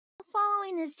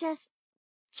Following is just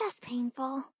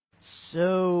painful.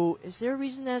 So, is there a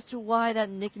reason as to why that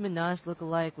Nicki Minaj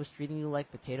lookalike was treating you like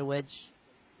potato wedge?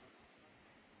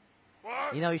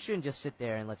 What? You know, you shouldn't just sit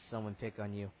there and let someone pick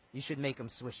on you. You should make them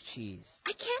Swiss cheese.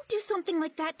 I can't do something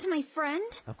like that to my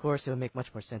friend. Of course, it would make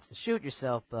much more sense to shoot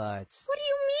yourself, but... What do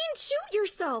you mean, shoot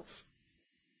yourself?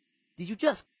 Did you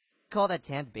just call that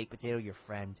tanned baked potato your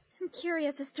friend? I'm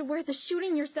curious as to where the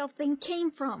shooting yourself thing came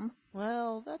from.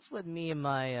 Well, that's what me and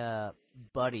my,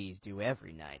 buddies do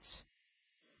every night.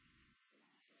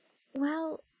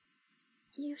 Well,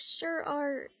 you sure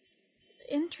are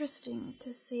interesting,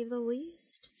 to say the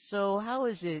least. So, how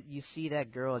is it you see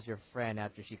that girl as your friend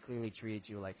after she clearly treated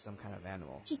you like some kind of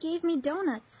animal? She gave me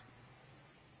donuts.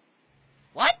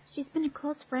 What? She's been a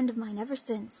close friend of mine ever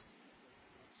since.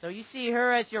 So you see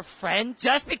her as your friend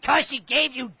just because she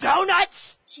gave you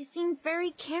donuts? She seemed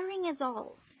very caring as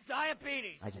all.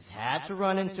 Diabetes! I just had to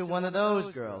run into one of those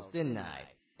girls, didn't I?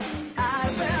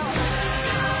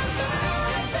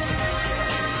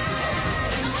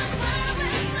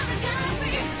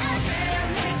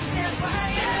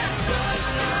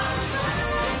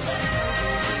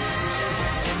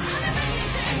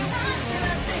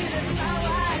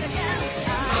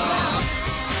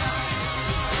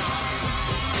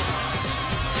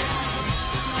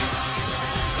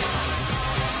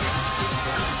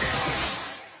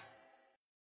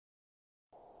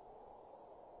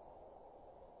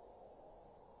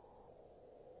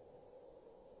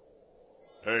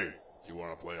 Hey, you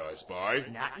wanna play I Spy?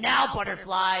 Not now,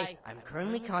 Butterfly! I'm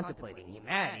currently contemplating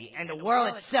humanity and the world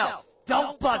itself!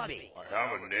 Don't bug me! I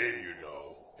have a name, you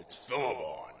know. It's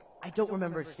Philemon. I don't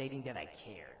remember stating that I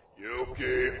cared.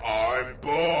 Yuki, I'm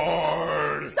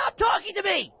bored! Stop talking to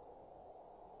me!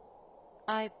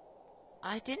 I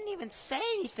didn't even say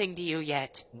anything to you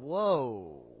yet.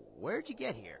 Whoa, where'd you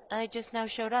get here? I just now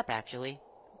showed up, actually.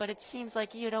 But it seems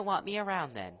like you don't want me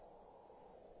around then.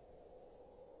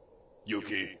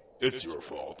 Yuki, it's your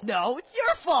fault. No, it's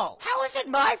your fault! How is it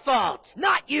my fault?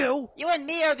 Not you! You and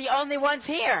me are the only ones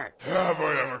here. Have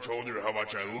I ever told you how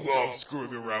much I love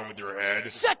screwing around with your head?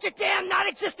 Shut your damn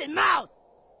non-existent mouth!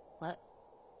 What?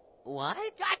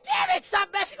 God damn it!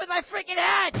 Stop messing with my freaking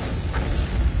head!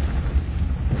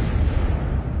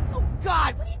 Oh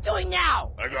God, what are you doing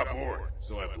now? I got bored,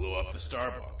 so I blew up the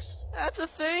Starbucks. That's a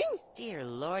thing? Dear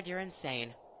Lord, you're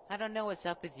insane. I don't know what's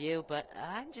up with you, but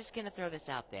I'm just gonna throw this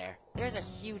out there. There's a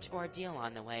huge ordeal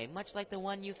on the way, much like the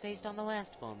one you faced on the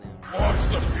last full moon. Watch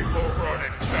the people run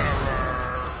in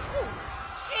terror!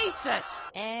 Jesus!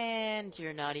 And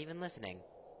you're not even listening.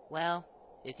 Well,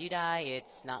 if you die,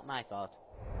 it's not my fault.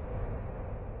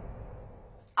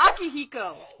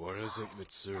 Akihiko! What is it,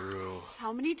 Mitsuru?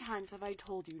 How many times have I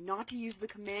told you not to use the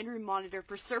command room monitor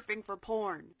for surfing for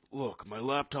porn? Look, my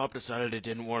laptop decided it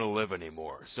didn't want to live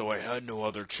anymore, so I had no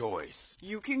other choice.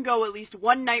 You can go at least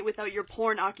one night without your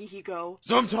porn, Akihiko.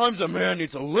 Sometimes a man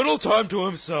needs a little time to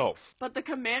himself. But the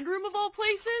command room of all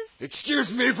places?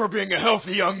 Excuse me for being a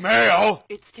healthy young male!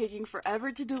 It's taking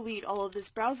forever to delete all of this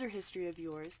browser history of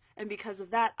yours, and because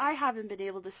of that, I haven't been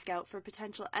able to scout for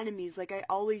potential enemies like I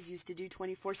always used to do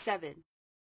 24/7.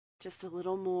 Just a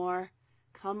little more.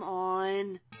 Come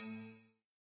on.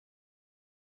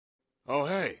 Oh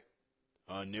hey,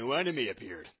 a new enemy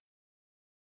appeared.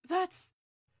 That's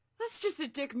just a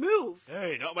dick move.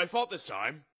 Hey, not my fault this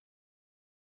time.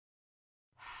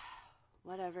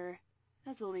 Whatever.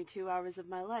 That's only 2 hours of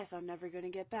my life I'm never gonna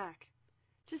get back.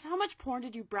 Just how much porn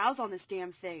did you browse on this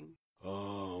damn thing?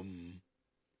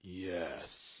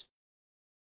 Yes.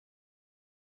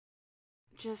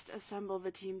 Just assemble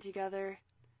the team together.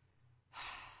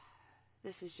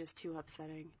 This is just too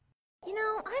upsetting. You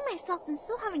know, I myself am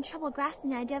still having trouble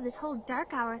grasping the idea of this whole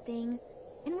dark hour thing,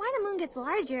 and why the moon gets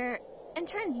larger and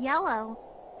turns yellow,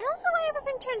 and also why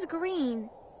everything turns green.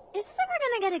 Is this ever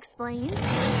gonna get explained?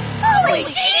 Holy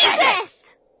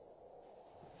Jesus!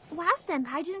 Wow,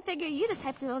 Senpai, didn't figure you the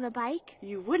type to own a bike.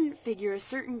 You wouldn't figure a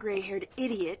certain gray-haired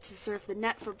idiot to surf the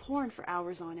net for porn for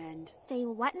hours on end. Say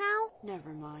what now?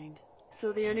 Never mind.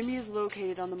 So the enemy is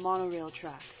located on the monorail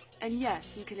tracks. And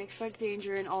yes, you can expect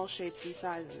danger in all shapes and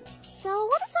sizes. So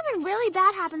what if something really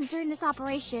bad happens during this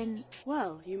operation?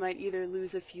 Well, you might either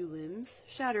lose a few limbs,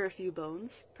 shatter a few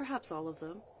bones, perhaps all of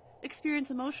them,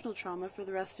 experience emotional trauma for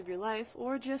the rest of your life,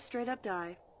 or just straight up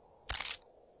die.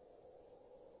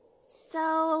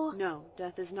 So... No,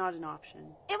 death is not an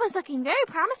option. It was looking very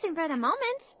promising for the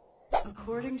moment.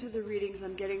 According to the readings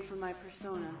I'm getting from my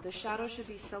persona, the shadow should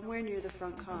be somewhere near the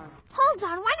front car. Hold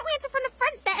on, why don't we answer from the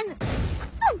front then?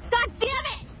 Oh, god damn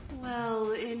it!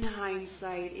 Well, in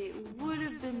hindsight, it would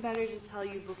have been better to tell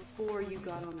you before you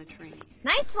got on the train.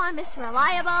 Nice one, Mr.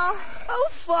 Reliable. Oh,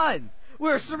 fun!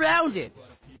 We're surrounded!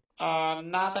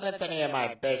 Not that it's any of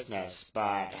my business,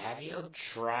 but have you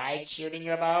tried shooting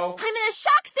your bow? I'm in a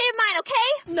shock state of mind,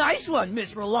 okay? Nice one,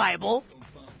 Miss Reliable!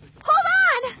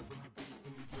 Hold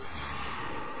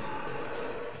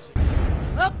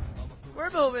on! Up! We're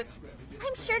moving.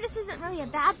 I'm sure this isn't really a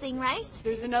bad thing, right?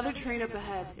 There's another train up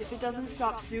ahead. If it doesn't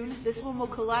stop soon, this one will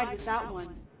collide with that one.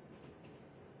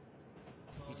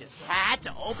 You just had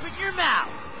to open your mouth!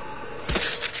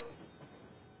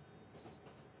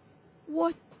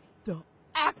 What the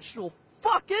actual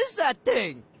fuck is that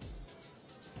thing?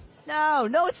 No,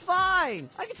 it's fine!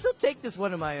 I can still take this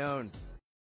one on my own.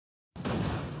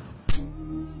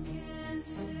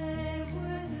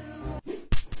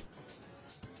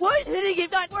 Why is hitting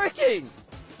it not working?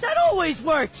 That always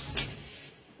works!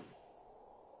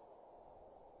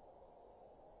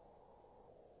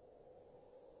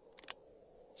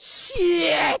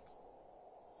 Shit!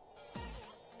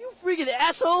 You freaking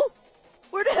asshole!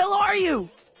 Where the hell are you?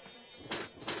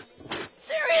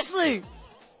 Seriously!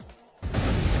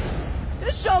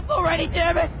 Just show up already,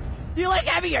 damn it! Do you like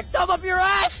having your thumb up your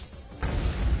ass?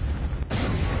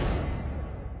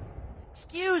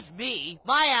 Excuse me,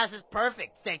 my ass is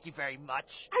perfect, thank you very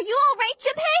much. Are you alright,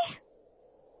 Junpei?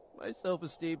 My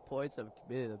self-esteem points have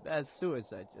committed a mass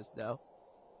suicide just now.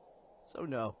 So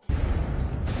no.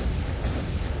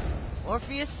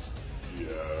 Orpheus?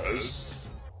 Yes?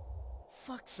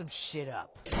 Fuck some shit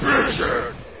up.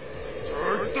 Richard!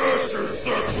 Take this, you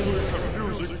sexually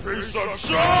confusing piece of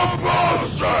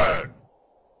shit!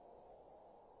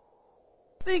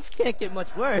 Things can't get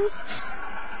much worse.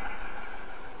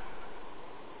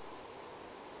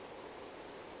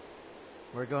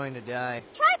 We're going to die.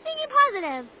 Try thinking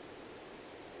positive.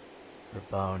 We're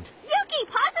boned. Yuki,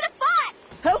 positive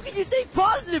thoughts! How can you think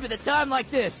positive at a time like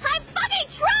this? I'm fucking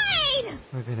trying!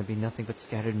 We're gonna be nothing but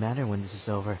scattered matter when this is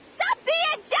over. Stop being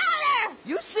a downer!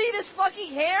 You see this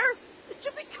fucking hair? It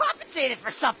should be compensated for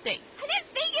something. I didn't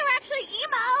think you were actually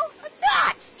emo! I'm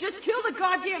not! Just kill the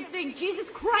goddamn thing, Jesus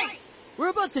Christ! We're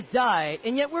about to die,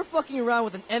 and yet we're fucking around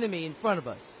with an enemy in front of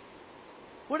us.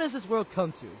 What does this world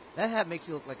come to? That hat makes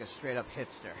you look like a straight-up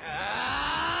hipster.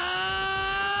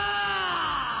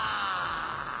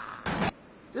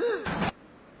 The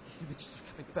images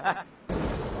are coming back.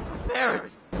 My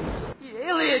parents! The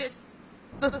aliens!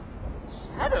 The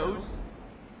shadows!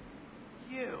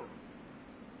 You!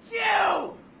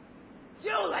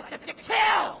 You let them to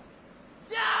kill!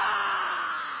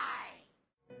 Die!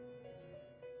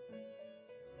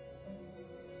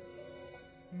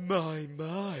 My.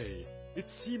 It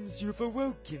seems you've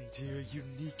awoken to your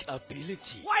unique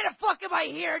ability. Why the fuck am I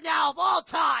here now of all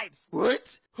times?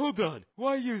 What? Hold on.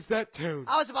 Why use that tone?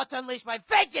 I was about to unleash my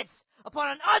vengeance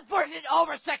upon an unfortunate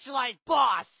over-sexualized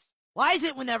boss! Why is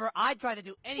it whenever I try to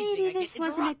do anything Maybe I get this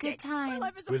wasn't a good interrupted? time. My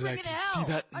life is a Well, I friggin' can hell.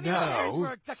 see that I mean, my parents now.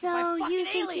 were abducted by So, fucking you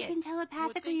think you aliens. can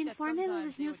telepathically You would think inform that him of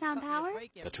his sometimes they would newfound cut me a power?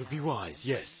 break every That would be wise,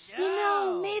 yes. You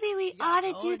know, maybe we ought to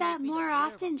oh, do and that they'd be the more leader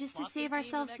of often a just to fucking save team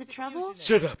ourselves of the trouble.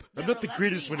 executioners. Shut up. I'm Never not the let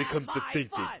greatest me when it have comes to my thinking.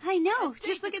 fun. I know, And just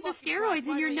think look at the fucking steroids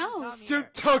in your right, nose. come here.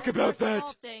 Don't talk about First of that.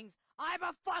 all things, I'm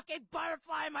a fucking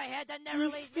butterfly in my head that never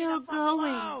He's leaves still me the fuck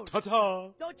going. alone. Ta-ta.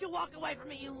 Don't you walk away from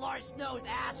me, you large-nosed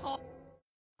asshole!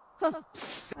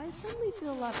 I suddenly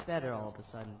feel a lot better all of a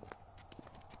sudden.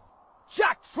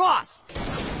 Jack Frost!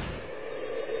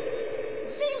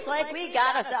 Seems like we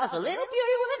got ourselves a little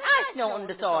beauty with an ice snorting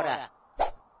disorder.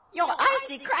 Your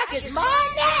icy crack is mine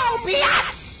now,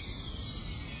 biatch!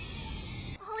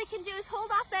 All he can do is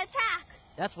hold off the attack.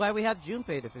 That's why we have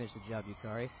Junpei to finish the job,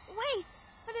 Yukari. Wait,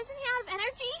 but isn't he out of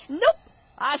energy? Nope!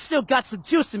 I still got some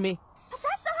juice in me. But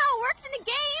that's not how it works in the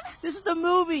game. This is the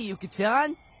movie,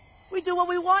 Yuki-chan. We do what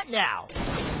we want now.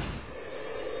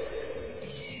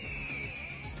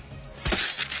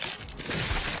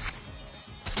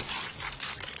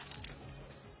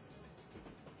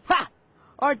 Ha!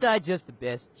 Aren't I just the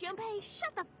best? Junpei,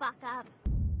 shut the fuck up.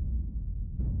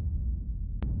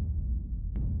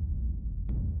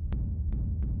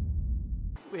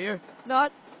 We're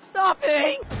not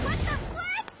stopping! What the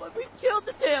what? But we killed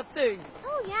the damn thing!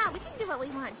 Oh yeah, we can do what we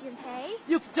want, Junpei.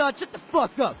 Yuki-chan, shut the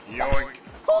fuck up! Yoink.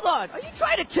 Hold on! Are you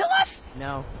trying to kill us?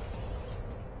 No.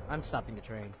 I'm stopping the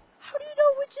train. How do you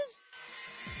know which is...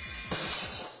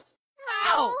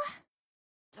 Ow!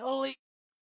 Totally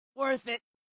worth it.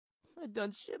 I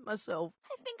done shit myself.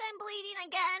 I think I'm bleeding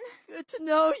again. Good to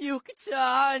know,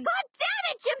 Yuki-chan. God damn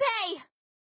it, Junpei!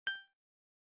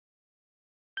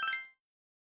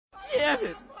 Damn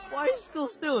it! Why is school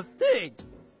still a thing?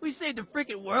 We saved the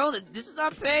freaking world and this is our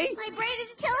pay? My brain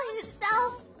is killing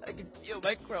itself. I can feel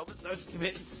my chromosomes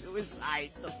committing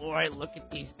suicide the more I look at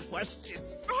these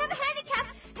questions. I have a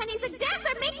handicap, and these exams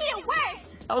are making it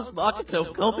worse. How's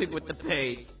Makoto coping with the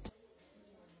pain?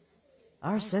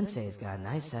 Our sensei's got a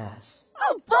nice ass.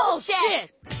 Oh,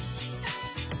 bullshit!